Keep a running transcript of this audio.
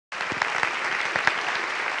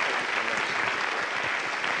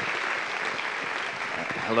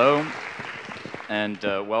Hello, and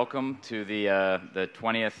welcome to the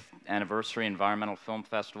 20th Anniversary Environmental Film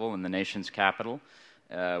Festival in the nation's capital.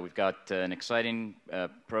 We've got an exciting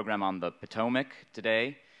program on the Potomac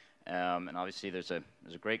today, and obviously there's a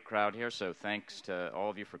great crowd here, so thanks to all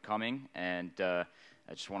of you for coming. And I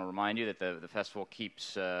just want to remind you that the festival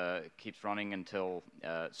keeps running until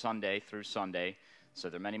Sunday, through Sunday, so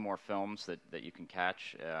there are many more films that you can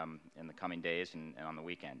catch in the coming days and on the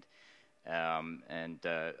weekend.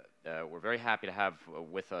 We're very happy to have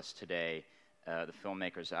with us today the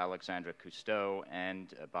filmmakers Alexandra Cousteau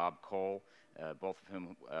and Bob Cole, both of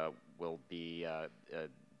whom will be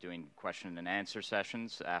doing question and answer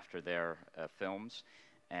sessions after their films,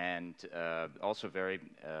 and also very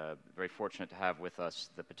fortunate to have with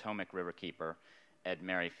us the Potomac Riverkeeper Ed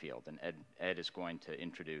Merrifield, and Ed is going to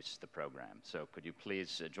introduce the program. So could you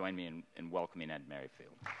please join me in welcoming Ed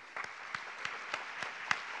Merrifield.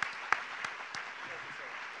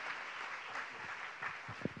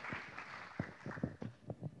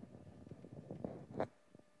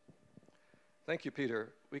 Thank you,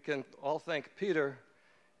 Peter. We can all thank Peter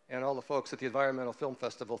and all the folks at the Environmental Film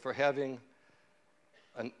Festival for having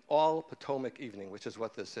an all-Potomac evening, which is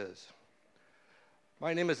what this is.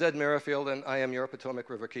 My name is Ed Merrifield, and I am your Potomac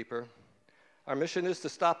Riverkeeper. Our mission is to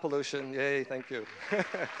stop pollution. Yay, thank you.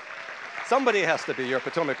 Somebody has to be your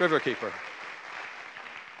Potomac Riverkeeper.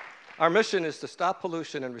 Our mission is to stop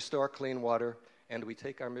pollution and restore clean water, and we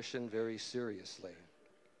take our mission very seriously.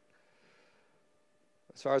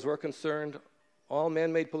 As far as we're concerned, all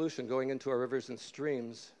man-made pollution going into our rivers and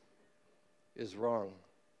streams is wrong.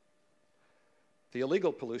 The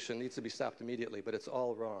illegal pollution needs to be stopped immediately, but it's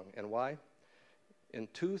all wrong. And why? In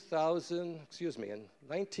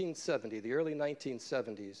 1970, the early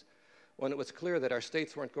 1970s, when it was clear that our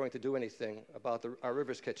states weren't going to do anything about our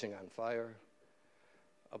rivers catching on fire,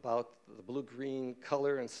 about the blue-green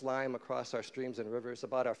color and slime across our streams and rivers,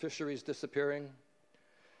 about our fisheries disappearing,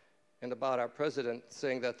 and about our president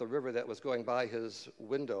saying that the river that was going by his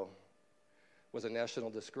window was a national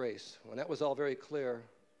disgrace. When that was all very clear,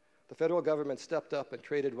 the federal government stepped up and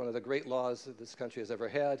created one of the great laws that this country has ever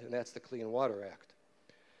had, and that's the Clean Water Act.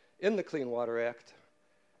 In the Clean Water Act,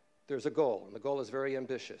 there's a goal, and the goal is very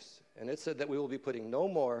ambitious. And it said that we will be putting no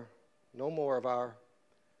more of our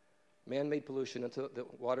man-made pollution into the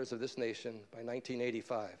waters of this nation by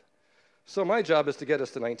 1985. So my job is to get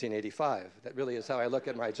us to 1985. That really is how I look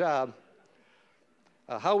at my job.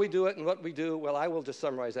 How we do it and what we do, well, I will just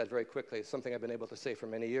summarize that very quickly. It's something I've been able to say for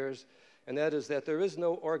many years, and that is that there is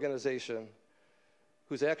no organization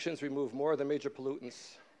whose actions remove more of the major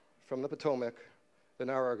pollutants from the Potomac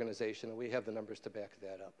than our organization, and we have the numbers to back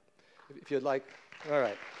that up. If you'd like, all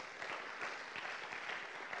right.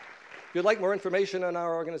 If you'd like more information on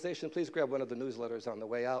our organization, please grab one of the newsletters on the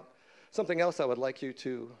way out. Something else I would like you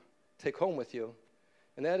to take home with you,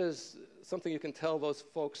 and that is something you can tell those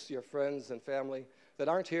folks, your friends and family, that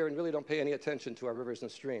aren't here and really don't pay any attention to our rivers and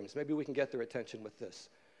streams. Maybe we can get their attention with this.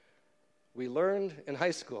 We learned in high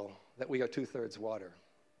school that we are 2/3 water.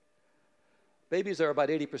 Babies are about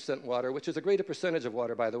 80% water, which is a greater percentage of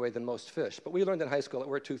water, by the way, than most fish, but we learned in high school that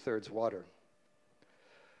we're 2/3 water.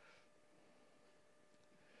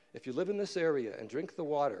 If you live in this area and drink the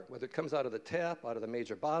water, whether it comes out of the tap, out of the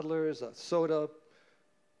major bottlers, soda,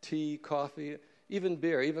 tea, coffee, even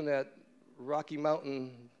beer, even that Rocky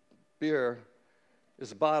Mountain beer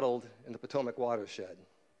is bottled in the Potomac watershed.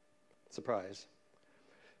 Surprise.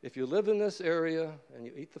 If you live in this area and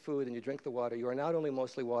you eat the food and you drink the water, you are not only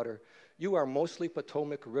mostly water, you are mostly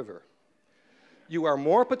Potomac River. You are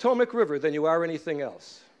more Potomac River than you are anything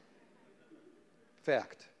else.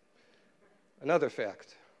 Fact. Another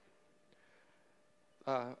fact.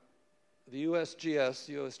 The USGS,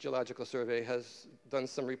 U.S. Geological Survey, has done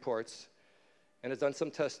some reports and has done some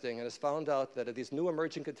testing and has found out that of these new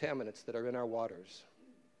emerging contaminants that are in our waters,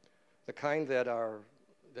 the kind that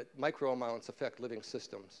micro amounts affect living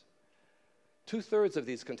systems, 2/3 of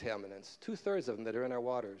these contaminants, 2/3 of them that are in our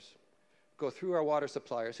waters, go through our water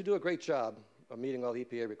suppliers, who do a great job of meeting all the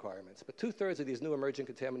EPA requirements. But 2/3 of these new emerging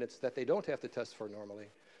contaminants that they don't have to test for normally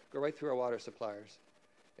go right through our water suppliers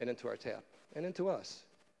and into our tap and into us.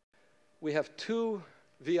 We have two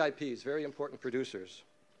VIPs, very important producers.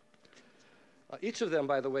 Each of them,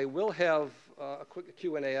 by the way, will have a quick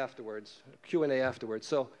Q&A afterwards.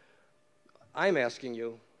 So I'm asking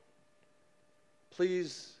you,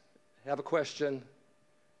 please have a question.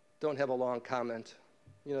 Don't have a long comment.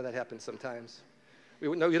 You know that happens sometimes.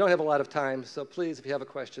 You don't have a lot of time, so please, if you have a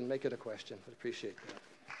question, make it a question. I'd appreciate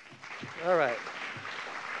that. All right.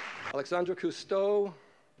 Alexandra Cousteau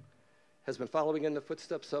has been following in the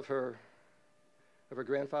footsteps of her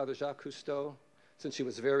grandfather, Jacques Cousteau, since she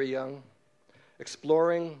was very young,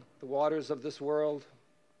 exploring the waters of this world,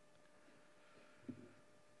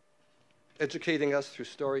 educating us through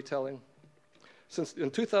storytelling. Since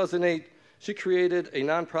in 2008, she created a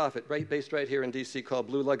nonprofit based right here in DC called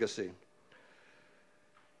Blue Legacy.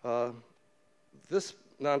 This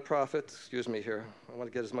nonprofit, excuse me here, I want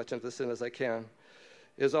to get as much into this in as I can,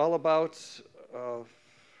 is all about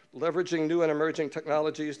leveraging new and emerging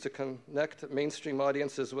technologies to connect mainstream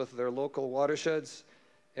audiences with their local watersheds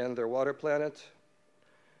and their water planet.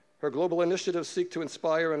 Her global initiatives seek to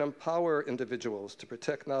inspire and empower individuals to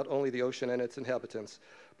protect not only the ocean and its inhabitants,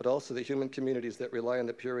 but also the human communities that rely on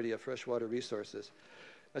the purity of freshwater resources.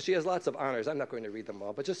 Now, she has lots of honors. I'm not going to read them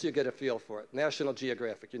all, but just so you get a feel for it. National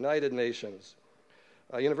Geographic, United Nations,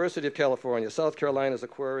 University of California, South Carolina's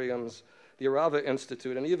aquariums, the Arava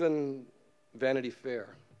Institute, and even Vanity Fair.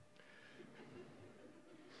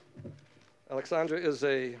 Alexandra is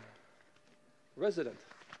a resident.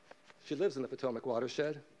 She lives in the Potomac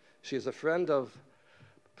watershed. She is a friend of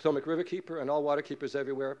Potomac Riverkeeper and all waterkeepers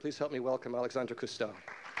everywhere. Please help me welcome Alexandra Cousteau.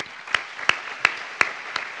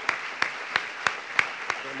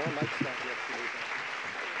 There are more mics down here.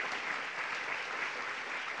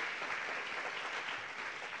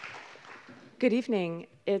 Good evening.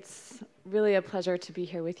 It's really a pleasure to be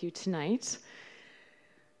here with you tonight.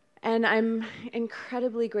 And I'm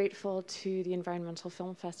incredibly grateful to the Environmental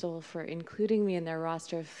Film Festival for including me in their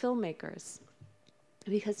roster of filmmakers.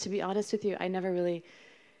 Because to be honest with you, I never really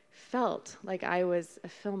felt like I was a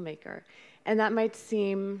filmmaker. And that might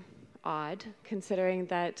seem odd, considering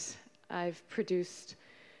that I've produced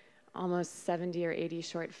almost 70 or 80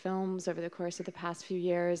 short films over the course of the past few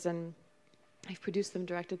years, and I've produced them,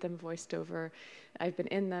 directed them, voiced over. I've been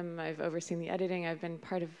in them, I've overseen the editing, I've been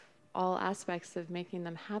part of all aspects of making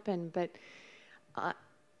them happen, but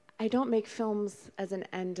I don't make films as an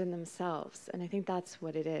end in themselves, and I think that's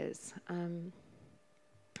what it is.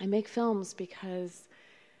 I make films because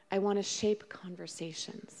I want to shape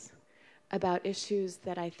conversations about issues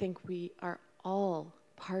that I think we are all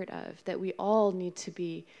part of, that we all need to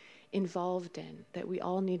be involved in, that we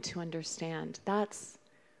all need to understand. That's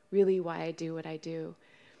really why I do what I do.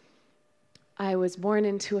 I was born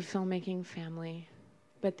into a filmmaking family,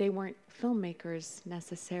 but they weren't filmmakers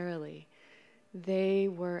necessarily. They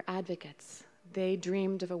were advocates. They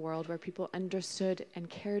dreamed of a world where people understood and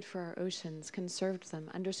cared for our oceans, conserved them,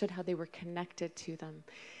 understood how they were connected to them.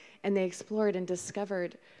 And they explored and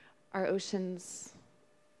discovered our oceans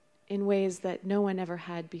in ways that no one ever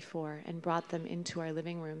had before and brought them into our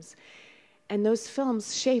living rooms. And those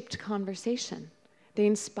films shaped conversation. They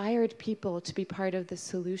inspired people to be part of the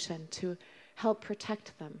solution, to help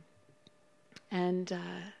protect them. And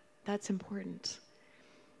that's important.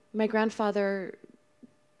 My grandfather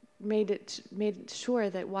made sure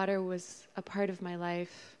that water was a part of my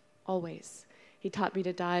life always. He taught me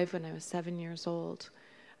to dive when I was 7 years old.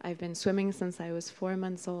 I've been swimming since I was 4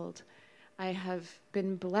 months old. I have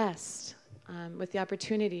been blessed with the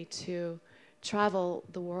opportunity to travel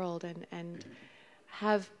the world and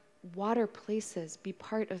have water places be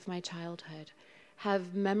part of my childhood,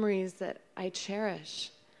 have memories that I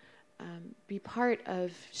cherish, be part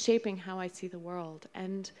of shaping how I see the world.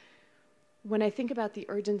 And when I think about the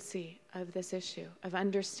urgency of this issue, of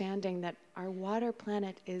understanding that our water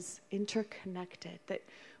planet is interconnected, that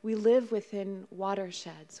we live within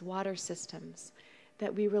watersheds, water systems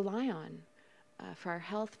that we rely on for our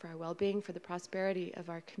health, for our well-being, for the prosperity of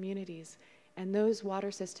our communities, and those water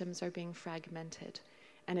systems are being fragmented.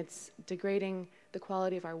 And it's degrading the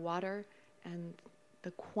quality of our water and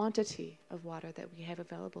the quantity of water that we have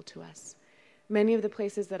available to us. Many of the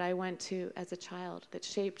places that I went to as a child that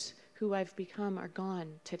shaped who I've become are gone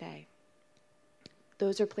today.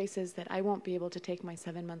 Those are places that I won't be able to take my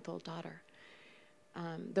 7-month-old daughter.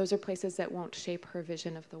 Those are places that won't shape her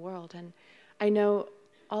vision of the world. And I know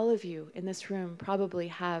all of you in this room probably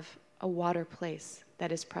have a water place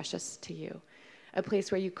that is precious to you. A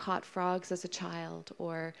place where you caught frogs as a child,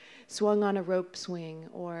 or swung on a rope swing,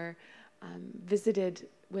 or visited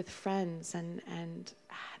with friends and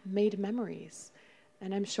made memories.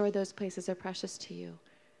 And I'm sure those places are precious to you.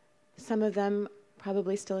 Some of them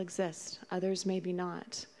probably still exist, others maybe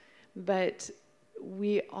not. But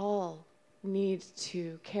we all need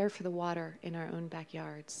to care for the water in our own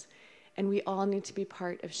backyards. And we all need to be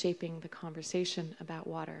part of shaping the conversation about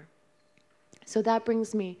water. So that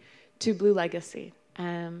brings me to Blue Legacy,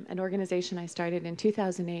 an organization I started in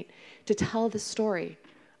 2008 to tell the story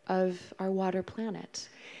of our water planet.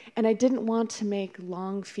 And I didn't want to make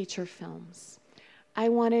long feature films. I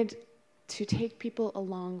wanted to take people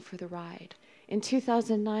along for the ride In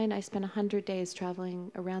 2009, I spent 100 days traveling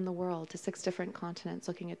around the world to 6 different continents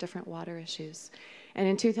looking at different water issues. And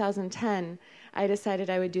in 2010, I decided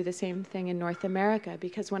I would do the same thing in North America,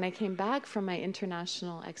 because when I came back from my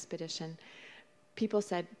international expedition, people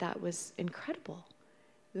said that was incredible.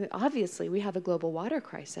 Obviously, we have a global water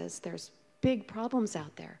crisis. There's big problems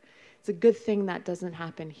out there. It's a good thing that doesn't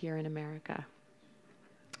happen here in America.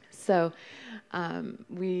 So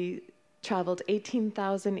we traveled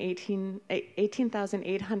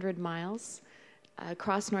 18,800 miles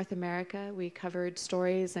across North America. We covered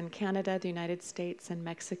stories in Canada, the United States, and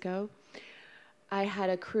Mexico. I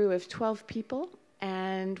had a crew of 12 people,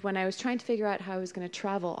 and when I was trying to figure out how I was going to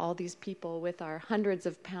travel all these people with our hundreds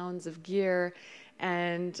of pounds of gear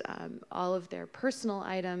and all of their personal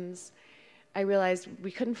items, I realized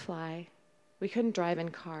we couldn't fly, we couldn't drive in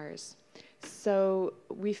cars. So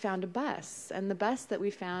we found a bus, and the bus that we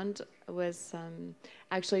found was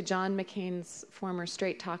actually John McCain's former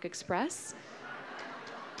Straight Talk Express.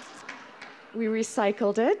 We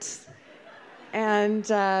recycled it, and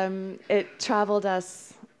it traveled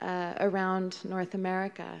us around North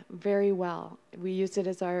America very well. We used it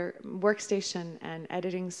as our workstation and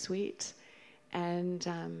editing suite, and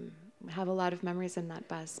have a lot of memories in that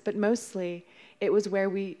bus. But mostly, it was where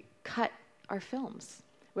we cut our films,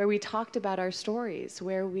 where we talked about our stories,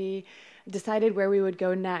 where we decided where we would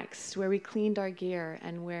go next, where we cleaned our gear,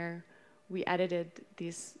 and where we edited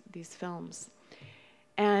these films.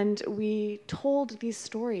 And we told these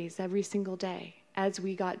stories every single day as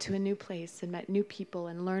we got to a new place and met new people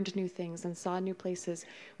and learned new things and saw new places.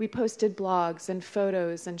 We posted blogs and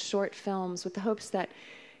photos and short films with the hopes that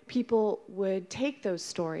people would take those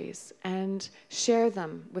stories and share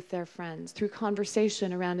them with their friends through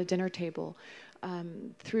conversation around a dinner table,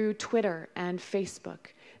 through Twitter and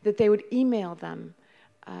Facebook, that they would email them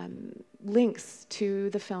links to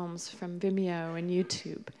the films from Vimeo and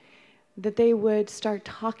YouTube, that they would start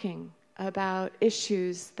talking about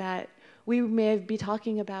issues that we may be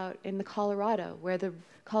talking about in the Colorado, where the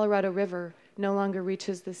Colorado River no longer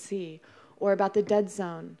reaches the sea, or about the dead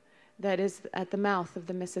zone that is at the mouth of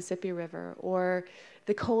the Mississippi River, or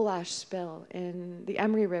the coal ash spill in the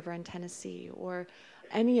Emory River in Tennessee, or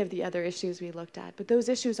any of the other issues we looked at. But those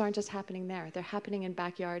issues aren't just happening there. They're happening in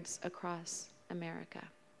backyards across America.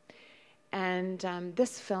 And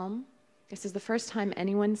this film, this is the first time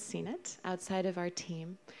anyone's seen it outside of our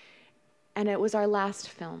team. And it was our last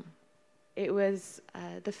film. It was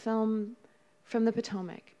the film from the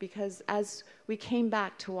Potomac, because as we came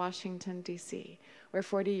back to Washington, D.C., where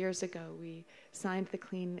 40 years ago we signed the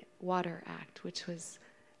Clean Water Act, which was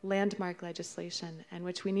landmark legislation and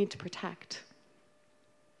which we need to protect,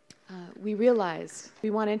 we realized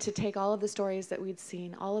we wanted to take all of the stories that we'd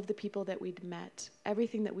seen, all of the people that we'd met,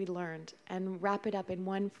 everything that we'd learned, and wrap it up in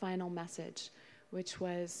one final message, which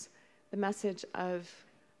was the message of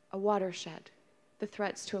a watershed, the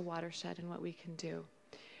threats to a watershed and what we can do.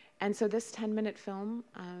 And so this 10-minute film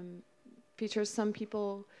features some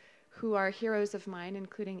people who are heroes of mine,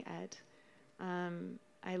 including Ed.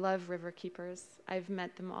 I love river keepers. I've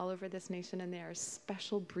met them all over this nation, and they are a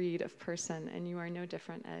special breed of person, and you are no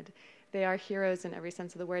different, Ed. They are heroes in every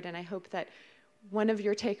sense of the word, and I hope that one of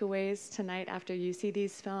your takeaways tonight after you see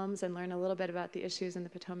these films and learn a little bit about the issues in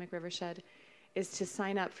the Potomac Rivershed is to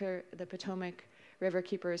sign up for the Potomac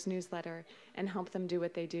Riverkeepers newsletter and help them do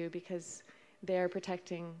what they do, because they are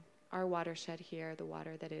protecting our watershed here, the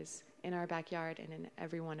water that is in our backyard and in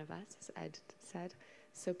every one of us, as Ed said.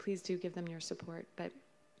 So please do give them your support. But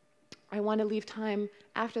I want to leave time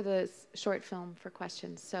after this short film for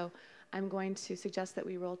questions. So I'm going to suggest that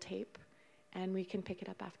we roll tape and we can pick it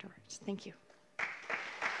up afterwards. Thank you.